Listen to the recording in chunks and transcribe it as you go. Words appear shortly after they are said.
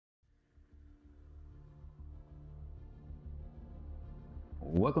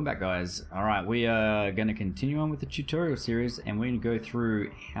Welcome back, guys. Alright, we are going to continue on with the tutorial series, and we're going to go through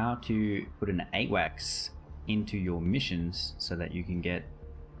how to put an AWACS into your missions so that you can get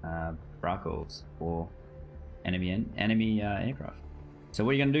callouts for enemy aircraft. So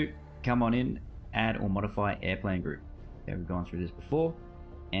what are you going to do? Come on in, add or modify airplane group. Okay, we've gone through this before,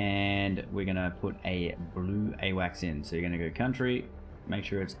 and we're going to put a blue AWACS in. So you're going to go country, make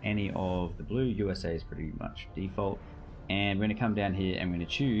sure it's any of the blue. USA is pretty much default. And we're going to come down here and we're going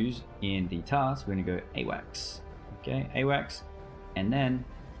to choose in the task, we're going to go AWACS. Okay, AWACS. And then,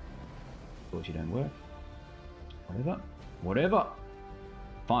 of course you don't work. Whatever.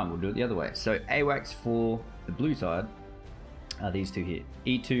 Fine, we'll do it the other way. So AWACS for the blue side are these two here.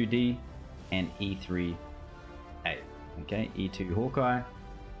 E2D and E3A. Okay, E2 Hawkeye,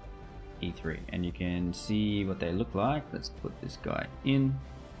 E3. And you can see what they look like. Let's put this guy in.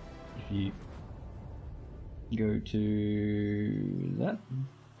 If you go to that,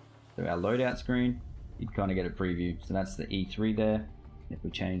 so our loadout screen, you kind of get a preview. So that's the E3 there. If we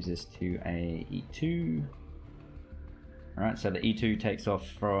change this to a E2, all right, so the E2 takes off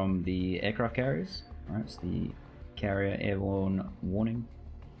from the aircraft carriers. All right, it's the carrier airborne warning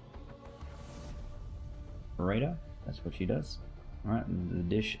radar. That's what she does. All right, and the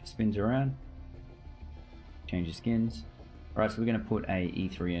dish spins around, changes skins. All right, so we're going to put a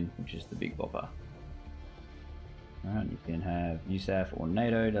E3 in, which is the big bopper. Alright, you can have USAF or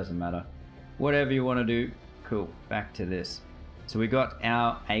NATO, doesn't matter. Whatever you want to do. Cool, back to this. So we got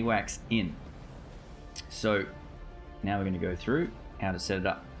our AWACS in. So now we're going to go through how to set it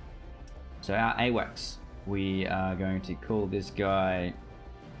up. So our AWACS, we are going to call this guy,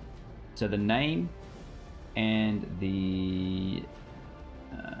 so the name and the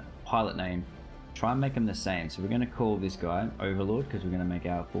pilot name, try and make them the same. So we're going to call this guy Overlord, because we're going to make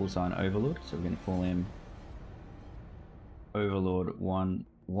our call sign Overlord. So we're going to call him Overlord 1-1.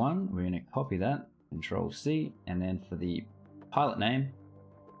 We're going to copy that, Control C, and then for the pilot name,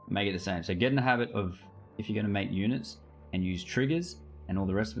 make it the same. So get in the habit of, if you're going to make units and use triggers and all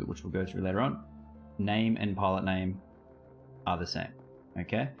the rest of it, which we'll go through later on, name and pilot name are the same.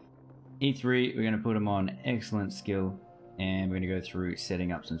 Okay, E3, we're going to put them on excellent skill, and we're going to go through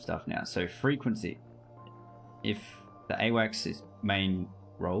setting up some stuff now. So frequency, if the AWACS' main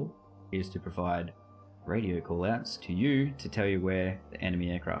role is to provide radio callouts to you to tell you where the enemy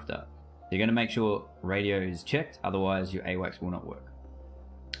aircraft are. So you're going to make sure radio is checked, otherwise your AWACS will not work.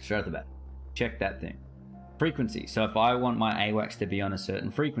 Straight off the bat, check that thing. Frequency, so if I want my AWACS to be on a certain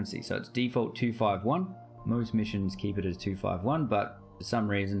frequency, so it's default 251, most missions keep it as 251, but for some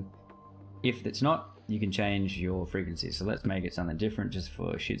reason, if it's not, you can change your frequency. So let's make it something different just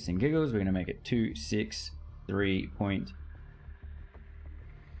for shits and giggles. We're going to make it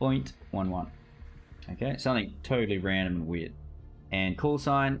 263.11. Okay, something totally random and weird. And call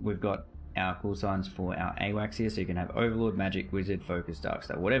sign, we've got our call signs for our AWACS here, so you can have Overlord, Magic, Wizard, Focus,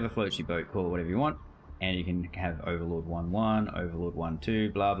 Darkstar, whatever floats your boat, call it whatever you want. And you can have Overlord 1-1, Overlord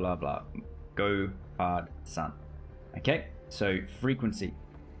 1-2, blah blah blah. Go hard, son. Okay, so frequency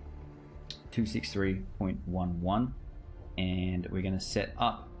 263.11, and we're going to set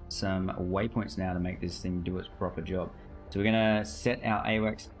up some waypoints now to make this thing do its proper job. So we're going to set our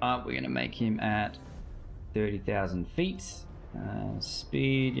AWACS up. We're going to make him at 30,000 feet.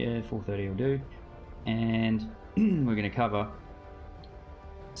 Speed, yeah, 430 will do. And we're going to cover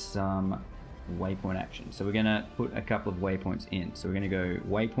some waypoint action. So we're going to put a couple of waypoints in. So we're going to go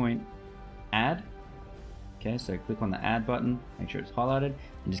waypoint, add. Okay, so click on the add button, make sure it's highlighted,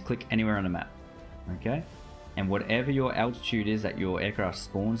 and just click anywhere on the map. Okay, and whatever your altitude is that your aircraft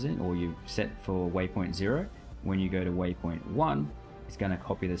spawns in, or you set for waypoint 0, when you go to waypoint 1, it's going to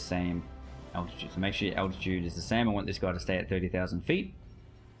copy the same altitude. So make sure your altitude is the same. I want this guy to stay at 30,000 feet.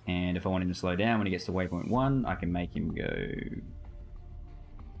 And if I want him to slow down when he gets to waypoint 1, I can make him go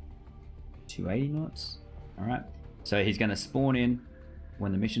 280 knots. All right. So he's going to spawn in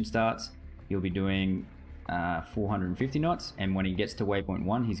when the mission starts. He'll be doing 450 knots. And when he gets to waypoint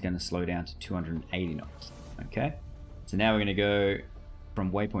 1, he's going to slow down to 280 knots. Okay. So now we're going to go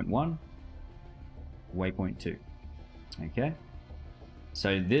from waypoint 1, waypoint 2. Okay.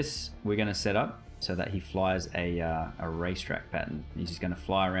 So this we're going to set up so that he flies a racetrack pattern. He's just going to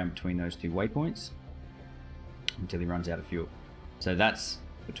fly around between those two waypoints until he runs out of fuel. So that's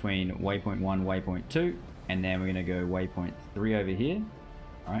between waypoint 1, waypoint 2, and then we're going to go waypoint 3 over here.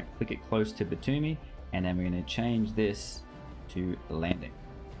 All right, click it close to Batumi, and then we're going to change this to landing.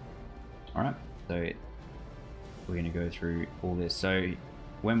 All right, so we're going to go through all this. So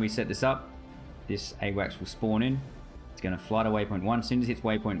when we set this up, this AWACS will spawn in. It's going to fly to waypoint 1. As soon as it hits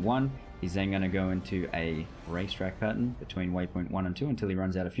waypoint 1, he's then going to go into a racetrack pattern between waypoint 1 and 2 until he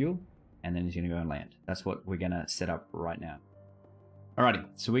runs out of fuel, and then he's going to go and land. That's what we're going to set up right now. Alrighty,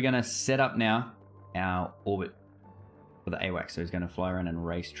 so we're going to set up now our orbit for the AWACS. So he's going to fly around in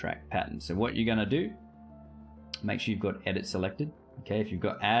racetrack pattern. So what you're going to do, make sure you've got edit selected. Okay, if you've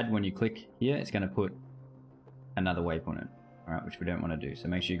got add, when you click here, it's going to put another waypoint in. Alright, which we don't want to do. So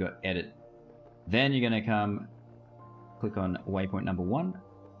make sure you've got edit. Then you're going to come, click on waypoint number 1,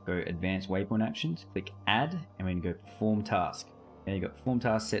 go advanced waypoint actions, click add, and we're going to go perform task. Okay, you've got perform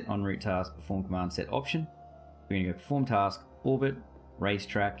task, set en route task, perform command, set option. We're going to go perform task, orbit,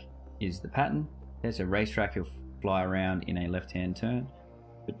 racetrack is the pattern. Okay, so racetrack, he'll fly around in a left-hand turn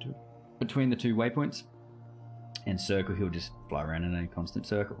between the 2 waypoints. And circle, he'll just fly around in a constant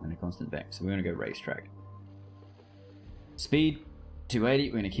circle, in a constant vector. So we're going to go racetrack. Speed, 280.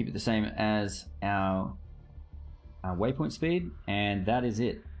 We're going to keep it the same as our waypoint speed. And that is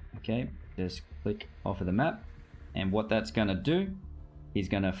it. Okay, just click off of the map. And what that's going to do, he's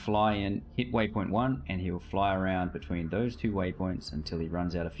going to fly in, hit waypoint 1, and he'll fly around between those 2 waypoints until he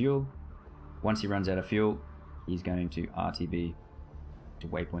runs out of fuel. Once he runs out of fuel, he's going to RTB to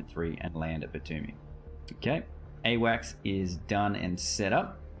waypoint 3 and land at Batumi. Okay, AWACS is done and set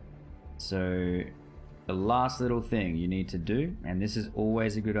up. So the last little thing you need to do, and this is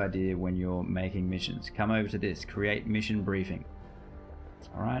always a good idea when you're making missions, come over to this, create mission briefing.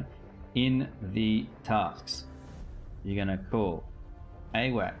 Alright, in the tasks, you're going to call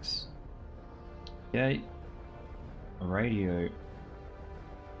AWACS, okay, radio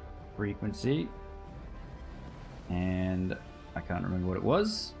frequency, and I can't remember what it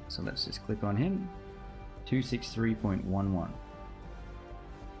was, so let's just click on him. 263.11.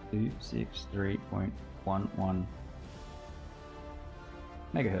 263.11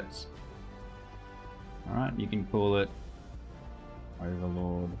 megahertz. Alright, you can call it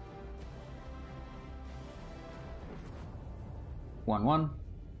Overlord 11.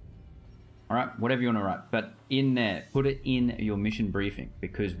 Alright, whatever you want to write. But in there, put it in your mission briefing,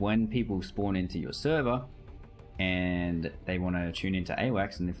 because when people spawn into your server and they want to tune into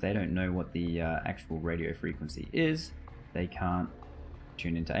AWACS, and if they don't know what the actual radio frequency is, they can't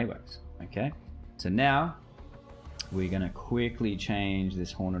tune into AWACS. Okay, so now we're going to quickly change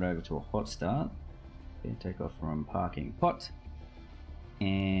this Hornet over to a hot start. Okay, take off from parking hot,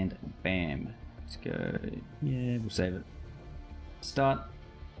 and bam, let's go. Yeah, we'll save it. Start.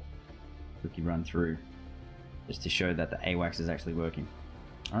 Quickly run through just to show that the AWACS is actually working.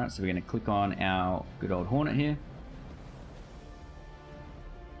 Alright, so we're going to click on our good old Hornet here.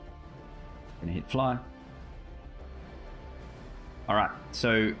 Going to hit fly. Alright,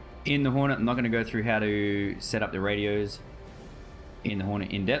 so in the Hornet, I'm not going to go through how to set up the radios in the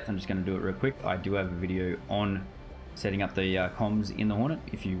Hornet in depth. I'm just going to do it real quick. I do have a video on setting up the comms in the Hornet.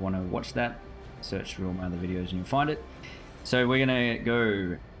 If you want to watch that, search through all my other videos and you'll find it. So we're going to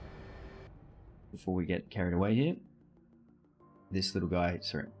go, before we get carried away here, this little guy,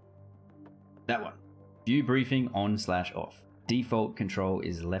 sorry, that one. View briefing on/off. Default control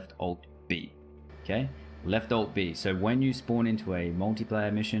is left alt B. Okay, left alt B. So when you spawn into a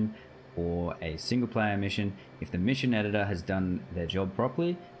multiplayer mission or a single player mission, if the mission editor has done their job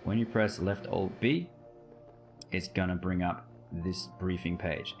properly, when you press left alt B, it's gonna bring up this briefing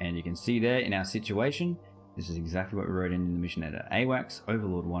page. And you can see there in our situation, this is exactly what we wrote in the mission editor. AWACS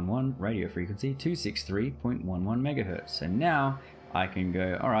Overlord 11, radio frequency 263.11 megahertz. So now I can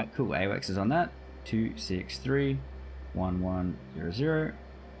go, all right, cool, AWACS is on that, 263.1100,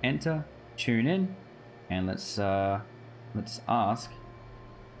 enter, tune in, and let's ask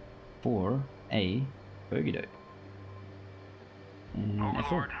for a bogey dope. Overlord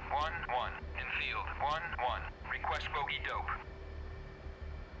 1-1, in field 1-1, request bogey dope.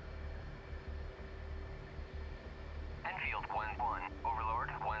 Enfield 1-1, Overlord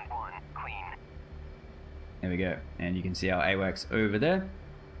 1-1, clean. There we go, and you can see our AWACS over there,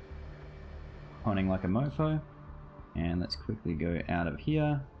 hunting like a mofo. And let's quickly go out of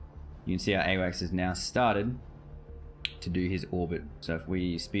here. You can see our AWACS has now started to do his orbit. So if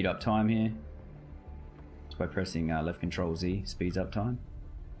we speed up time here, it's by pressing left control Z, speeds up time.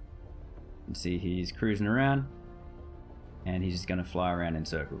 You can see he's cruising around, and he's just going to fly around in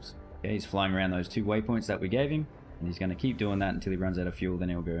circles. Okay, he's flying around those 2 waypoints that we gave him, and he's going to keep doing that until he runs out of fuel. Then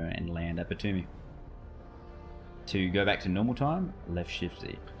he'll go and land at Batumi. To go back to normal time, left shift Z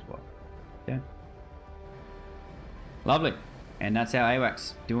as well. Okay. Lovely. And that's our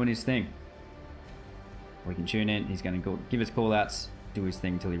AWACS doing his thing. We can tune in. He's going to go give us callouts, do his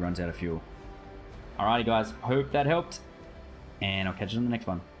thing until he runs out of fuel. Alrighty guys, hope that helped. And I'll catch you on the next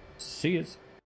one. See yous.